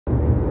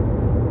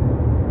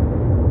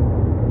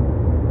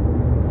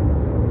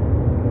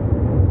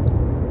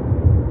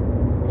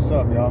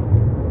know,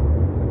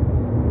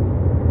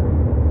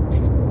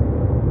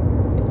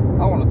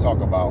 I want to talk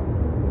about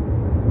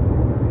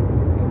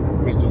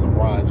Mr.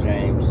 LeBron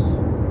James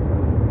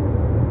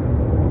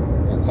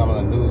and some of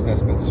the news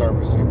that's been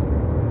surfacing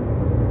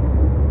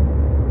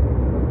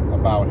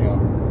about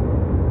him.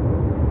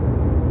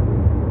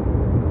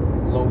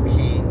 Low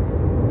key,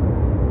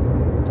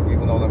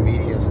 even though the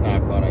media is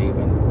not going to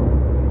even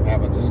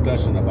have a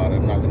discussion about it,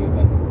 I'm not going to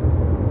even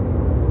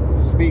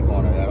speak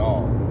on it at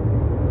all.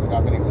 They're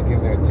not going to even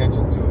give their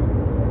attention to it.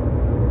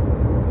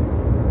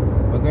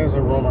 But there's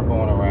a rumor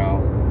going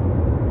around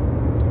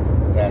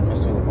that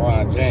Mr.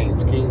 LeBron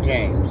James, King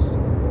James,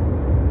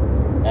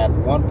 at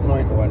one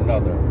point or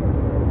another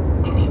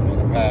in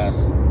the past,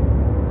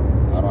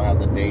 I don't have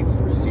the dates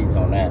and receipts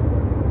on that,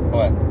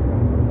 but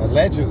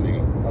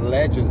allegedly,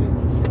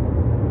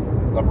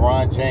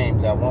 LeBron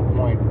James at one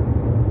point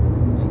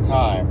in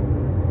time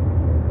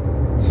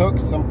took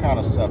some kind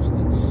of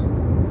substance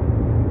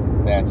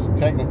that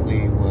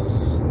technically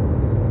was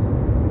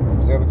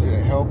able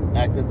to help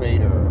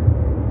activate or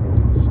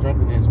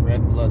strengthen his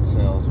red blood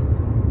cells, or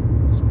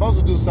it's supposed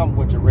to do something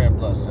with your red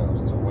blood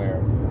cells to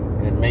where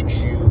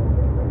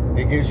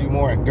it gives you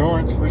more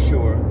endurance for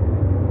sure.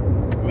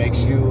 It makes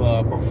you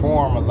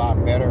perform a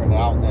lot better and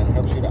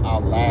helps you to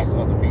outlast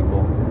other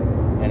people,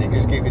 and it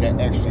just gives you that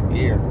extra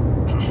gear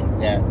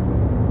that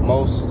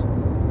most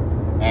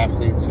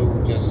athletes who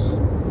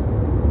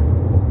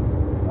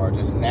are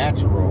just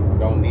natural and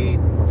don't need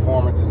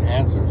performance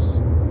enhancers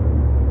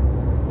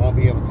won't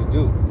be able to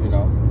do, you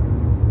know.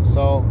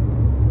 So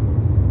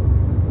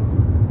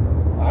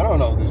I don't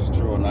know if this is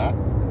true or not,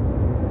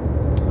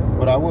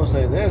 but I will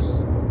say this.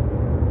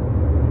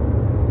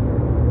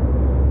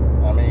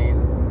 I mean,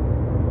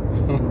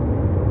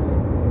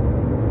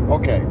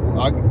 okay,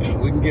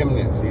 we can give him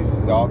this.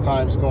 He's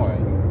all-time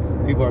scoring.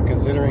 People are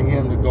considering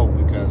him the GOAT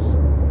because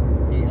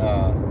he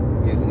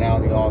is now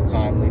the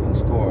all-time leading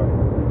scorer.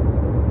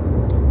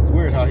 It's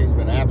weird how he's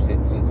been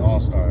absent since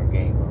All-Star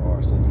game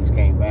or since he's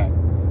came back.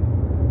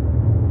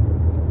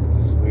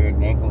 This is weird,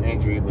 an ankle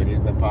injury, but he's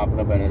been popping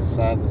up at his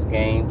son's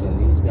games,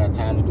 and he's got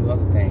time to do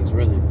other things,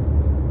 really. I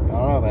don't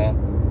know, man. I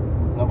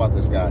don't know about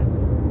this guy.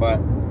 But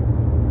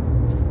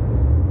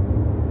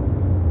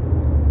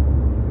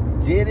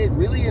did it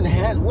really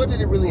enhance? What did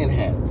it really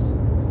enhance?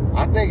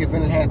 I think if it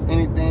enhanced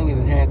anything, it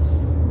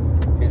enhanced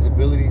his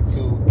ability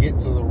to get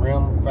to the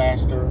rim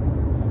faster.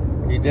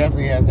 He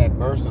definitely has that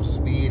burst of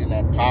speed and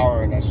that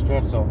power and that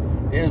strength. So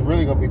it's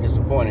really going to be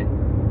disappointing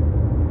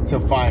to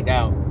find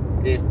out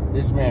if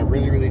this man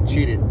really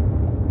cheated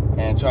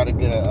and tried to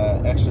get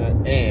an extra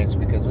edge,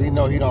 because we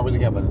know he don't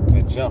really have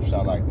a jump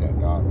shot like that,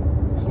 dog.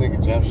 This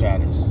nigga jump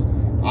shot is...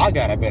 I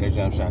got a better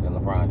jump shot than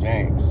LeBron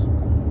James.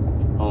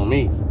 On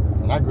me.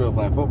 And I grew up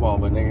playing football,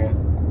 but nigga,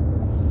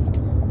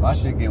 my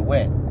shit get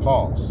wet.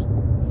 Pause.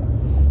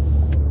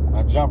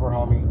 My jumper,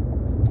 homie.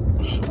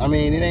 I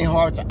mean, it ain't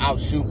hard to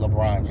outshoot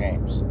LeBron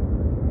James.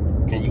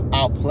 Can you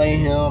outplay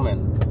him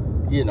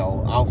and, you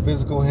know,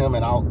 out-physical him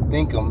and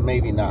outthink him?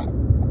 Maybe not.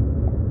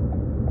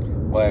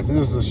 But if it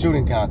was a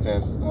shooting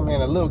contest, I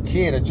mean, a little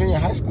kid, a junior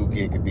high school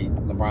kid could beat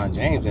LeBron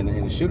James in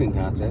the shooting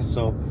contest.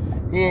 So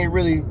he ain't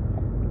really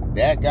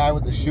that guy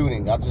with the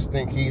shooting. I just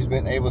think he's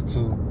been able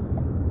to...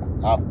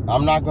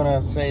 I'm not going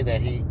to say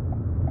that a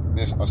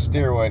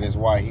steroid is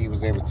why he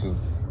was able to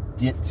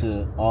get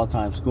to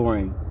all-time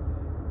scoring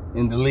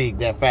in the league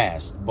that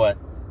fast, but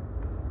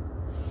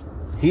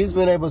he's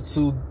been able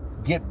to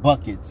get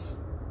buckets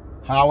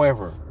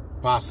however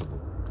possible.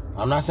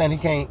 I'm not saying he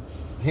can't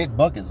hit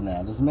buckets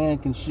now. This man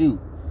can shoot,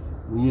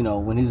 you know,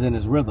 when he's in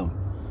his rhythm.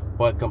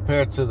 But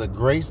compared to the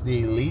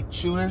elite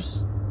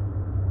shooters,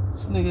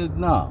 this nigga,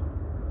 no.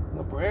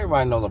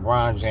 Everybody know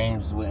LeBron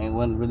James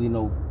wasn't really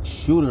no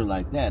shooter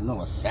like that,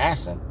 no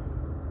assassin.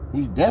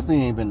 He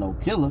definitely ain't been no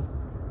killer.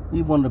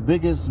 He's one of the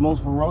biggest,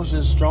 most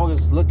ferocious,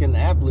 strongest looking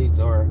athletes,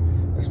 or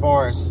as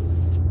far as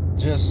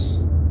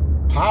just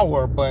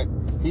power, but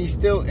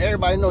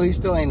everybody know he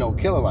still ain't no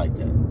killer like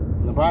that.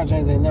 LeBron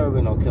James ain't never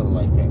been no killer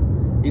like that.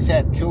 He's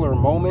had killer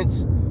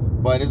moments,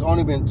 but it's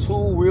only been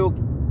two real,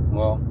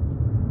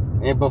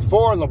 and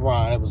before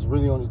LeBron, it was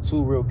really only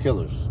two real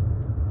killers.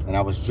 And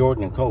that was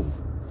Jordan and Kobe.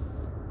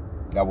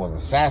 That will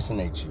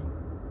assassinate you.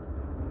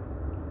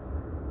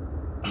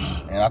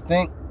 And I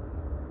think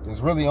it's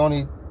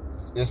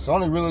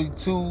only really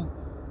 2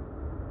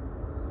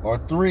 or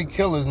 3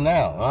 killers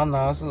now. Oh,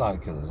 no, it's a lot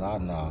of killers.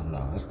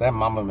 No. It's that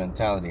mama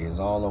mentality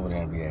is all over the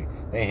NBA.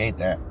 They hate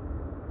that.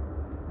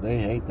 They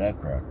hate that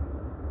crap.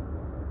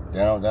 They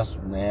don't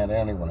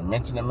even want to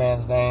mention the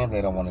man's name.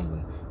 They don't want to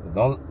even...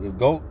 If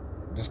GOAT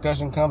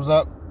discussion comes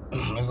up,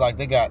 it's like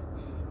they got...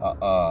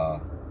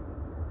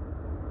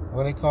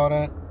 what do they call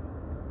that?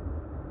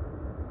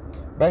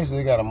 Basically,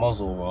 they got a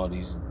muzzle over all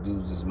these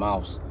dudes'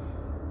 mouths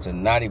to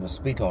not even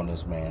speak on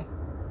this man.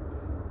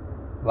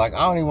 Like, I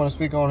don't even want to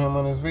speak on him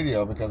on this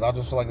video because I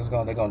just feel like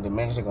they're going to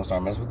diminish. They're going to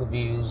start messing with the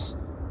views.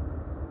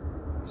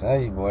 I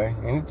tell you, boy,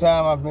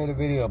 anytime I've made a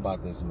video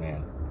about this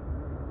man,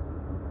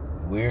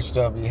 weird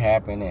stuff be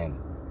happening,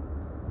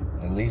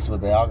 at least with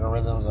the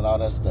algorithms and all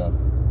that stuff.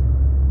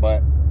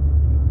 But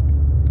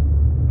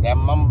that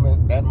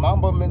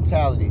Mamba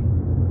mentality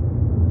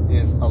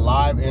is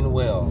alive and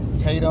well.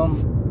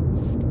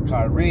 Tatum,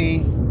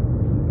 Kyrie,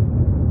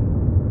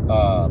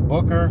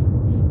 Booker,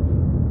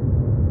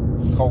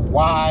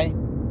 Kawhi,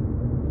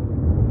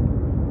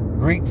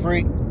 Greek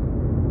Freak,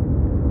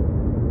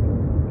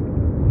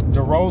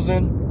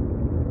 DeRozan,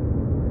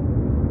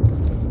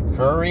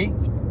 Curry.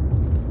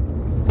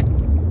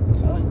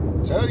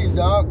 Tell you,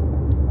 dog.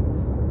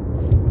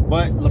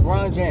 But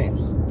LeBron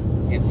James,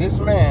 if this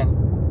man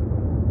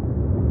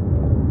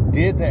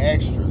did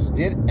extras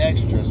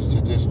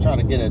to just try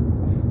to get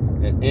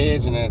an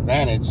edge and an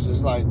advantage,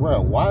 it's like,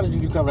 bro, why did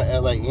you come to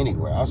LA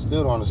anyway? I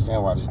still don't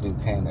understand why this dude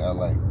came to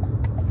LA.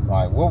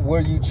 Like, what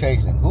were you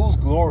chasing? Whose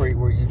glory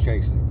were you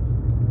chasing?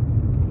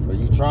 Were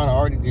you trying to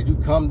already, did you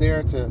come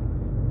there to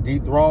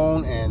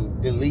dethrone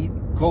and delete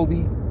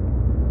Kobe?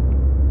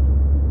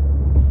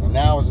 And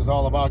now it's just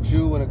all about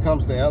you when it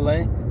comes to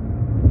LA?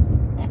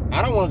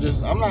 I don't want to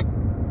just, I'm not,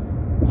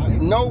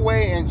 in no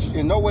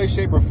way,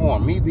 shape, or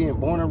form, me being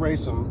born and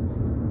raised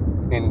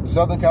in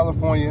Southern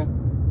California,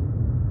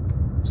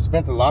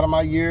 spent a lot of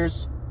my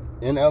years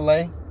in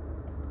LA,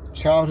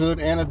 childhood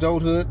and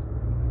adulthood.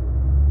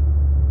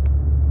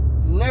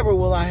 Never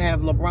will I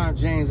have LeBron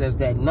James as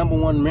that number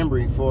one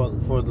memory for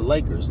the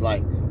Lakers.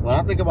 Like, when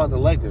I think about the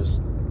Lakers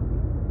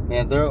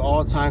and their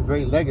all-time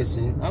great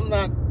legacy, I'm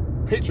not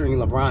picturing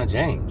LeBron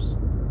James.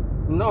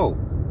 No.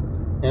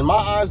 In my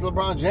eyes,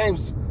 LeBron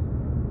James,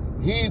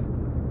 he,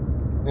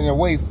 in a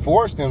way,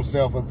 forced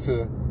himself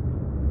into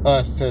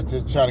us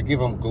to try to give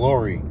him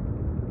glory.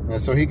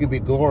 And so he can be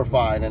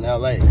glorified in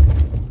LA.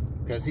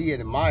 Because he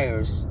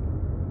admires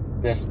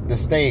the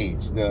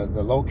stage, the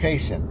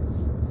location,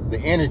 the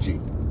energy.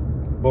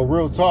 But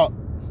real talk,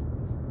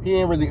 he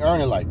ain't really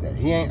earned it like that.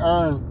 He ain't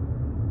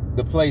earned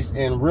the place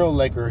in real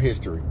Laker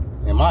history,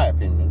 in my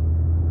opinion.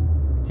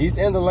 He's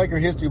in the Laker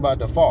history by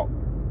default.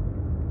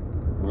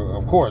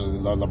 Of course,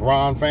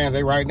 LeBron fans,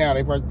 they right now,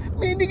 man,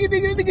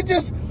 nigga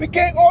just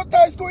became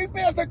all-time scoring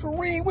fast like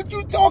Kareem. What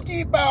you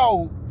talking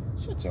about?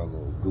 Shut your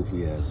little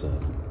goofy ass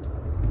up,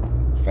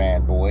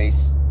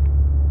 fanboys.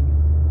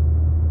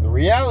 The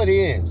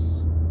reality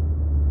is,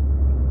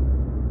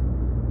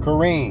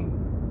 Kareem,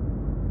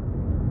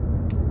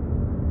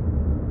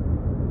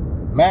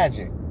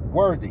 Magic,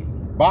 Worthy,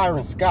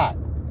 Byron Scott,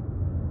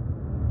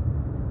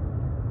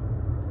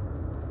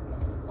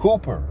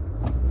 Cooper,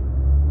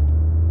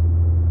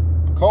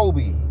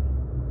 Kobe,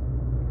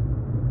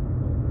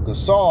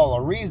 Gasol,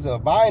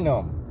 Ariza,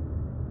 Bynum,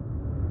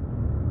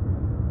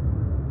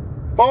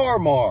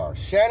 Farmar,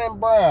 Shannon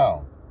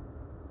Brown,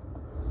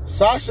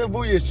 Sasha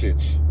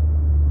Vujacic,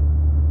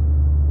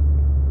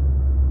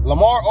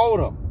 Lamar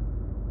Odom,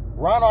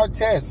 Ron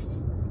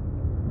Artest,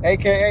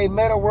 a.k.a.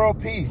 Meta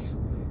World Peace,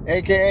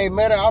 a.k.a.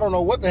 Meta, I don't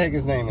know what the heck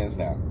his name is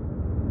now.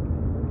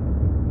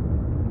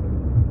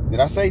 Did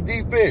I say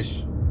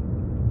D-Fish?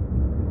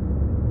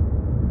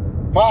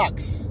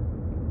 Fox,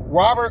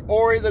 Robert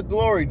Horry the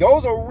Glory.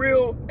 Those are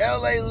real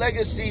LA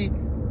legacy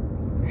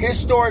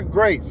historic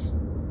greats.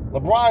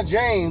 LeBron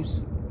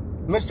James,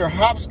 Mr.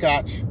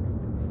 Hopscotch,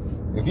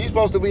 if you're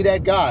supposed to be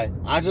that guy,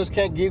 I just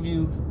can't give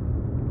you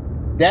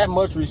that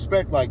much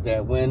respect like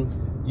that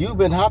when you've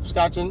been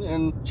hopscotching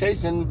and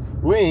chasing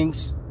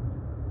rings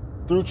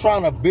through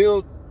trying to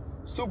build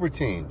super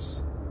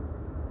teams.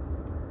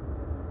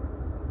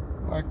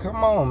 Like,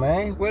 come on,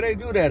 man. Where they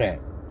do that at?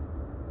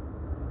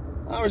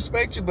 I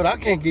respect you, but I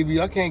can't give you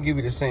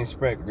the same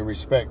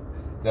respect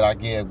that I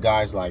give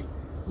guys like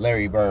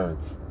Larry Bird,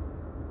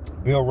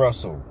 Bill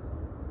Russell,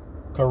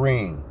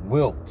 Kareem,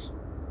 Wilt,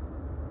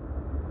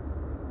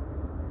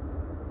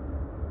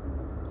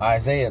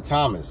 Isaiah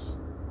Thomas,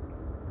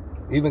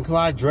 even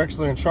Clyde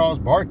Drexler and Charles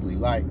Barkley.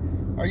 Like,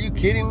 are you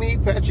kidding me?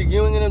 Patrick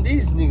Ewing and them,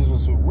 these niggas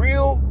was some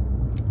real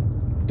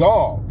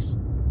dogs.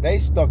 They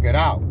stuck it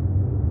out.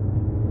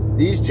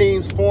 These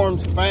teams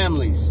formed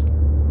families.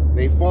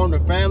 They formed a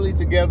family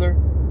together,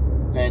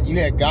 and you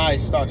had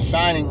guys start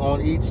shining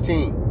on each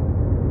team.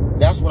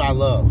 That's what I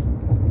love.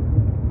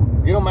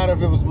 It don't matter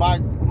if it was my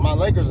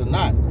Lakers or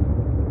not.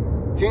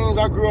 Teams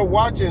I grew up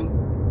watching,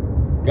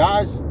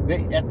 guys,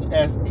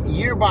 as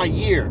year by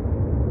year,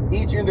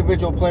 each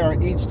individual player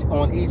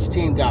on each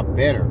team got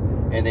better,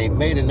 and they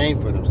made a name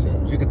for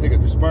themselves. You can think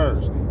of the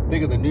Spurs,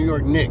 think of the New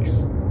York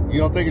Knicks. You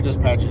don't think of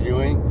just Patrick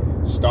Ewing,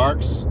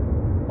 Starks,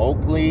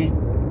 Oakley,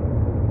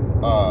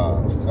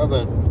 what's the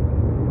other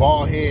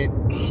ball head,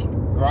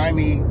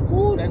 grimy.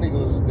 Ooh, them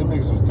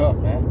niggas was tough,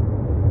 man.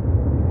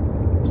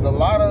 There's a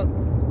lot of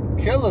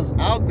killers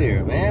out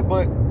there, man,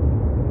 but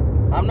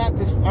I'm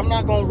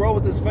not gonna roll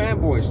with this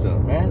fanboy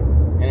stuff, man.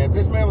 And if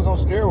this man was on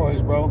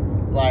steroids, bro,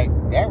 like,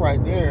 that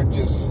right there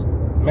just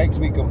makes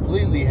me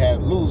completely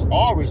lose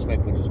all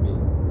respect for this dude.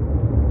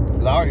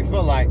 Because I already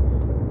feel like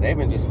they've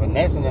been just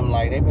finessing him.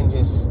 Like,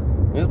 there's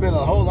been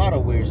a whole lot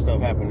of weird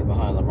stuff happening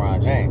behind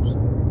LeBron James.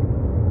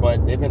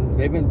 But they've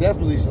been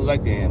definitely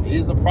selecting him.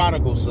 He's the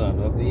prodigal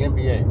son of the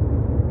NBA.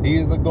 He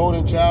is the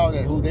golden child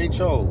who they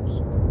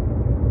chose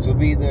to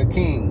be the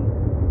king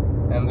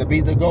and to be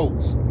the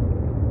GOAT.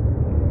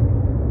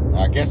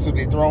 I guess to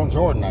dethrone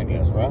Jordan, I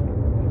guess, right?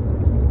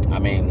 I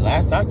mean,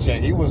 last I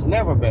checked, he was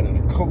never better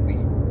than Kobe.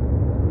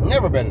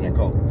 Never better than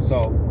Kobe.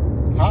 So,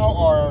 how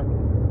are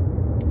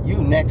you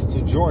next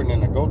to Jordan in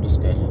the GOAT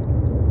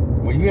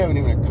discussion when you haven't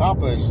even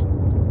accomplished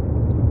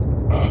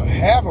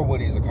half of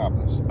what he's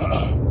accomplished?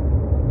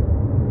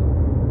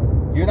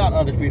 You're not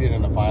undefeated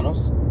in the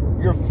finals.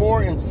 You're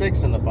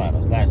 4-6 in the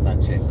finals, last I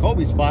checked.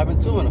 Kobe's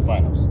 5-2 in the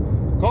finals.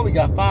 Kobe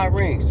got 5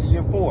 rings to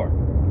your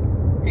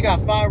 4. He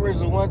got 5 rings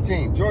with one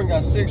team. Jordan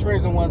got 6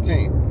 rings with one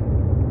team.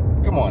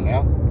 Come on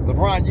now.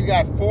 LeBron, you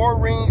got 4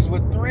 rings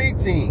with 3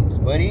 teams,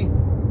 buddy.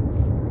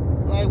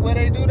 Like, where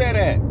they do that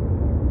at?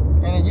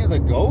 And then you're the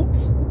GOAT?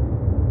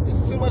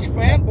 There's too much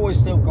fanboy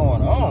stuff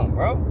going on,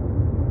 bro.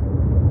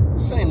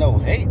 This ain't no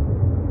hate.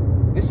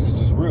 This is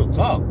just real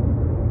talk.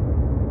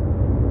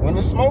 When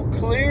the smoke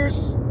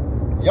clears,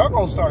 y'all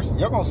gonna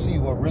see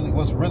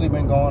what's really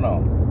been going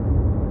on.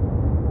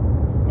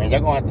 And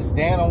y'all gonna have to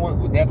stand on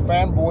with that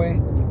fanboy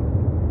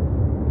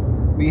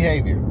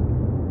behavior.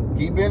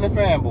 Keep being a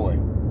fanboy.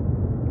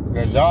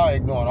 Because y'all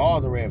ignoring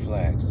all the red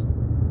flags.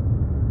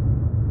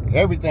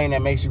 Everything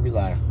that makes you be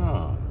like,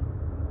 huh.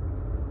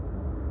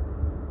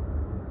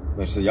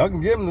 But so y'all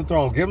can give him the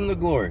throne, give him the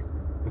glory.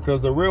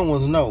 Because the real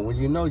ones know. When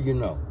you know, you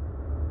know.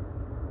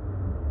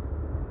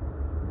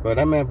 But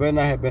that man better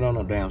not have been on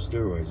no damn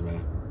steroids,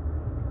 man.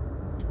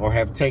 Or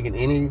have taken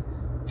any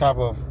type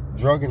of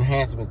drug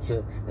enhancement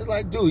to... It's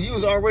like, dude, you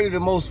was already the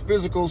most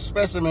physical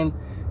specimen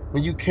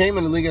when you came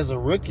in the league as a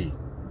rookie.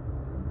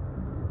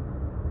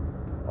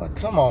 Like,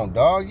 come on,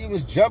 dog. You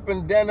was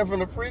jumping down there from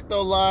the free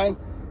throw line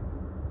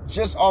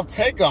just off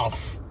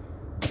takeoff.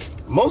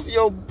 Most of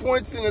your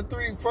points in the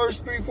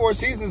first 3-4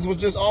 seasons was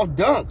just off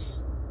dunks.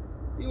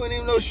 You weren't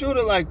even no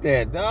shooter like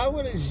that, dog.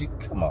 What is you?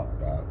 Come on,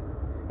 dog.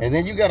 And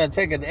then you got to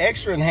take an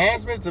extra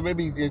enhancement to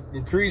maybe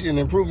increase and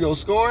improve your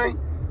scoring,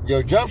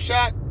 your jump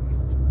shot.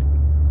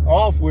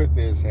 Off with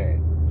his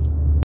head.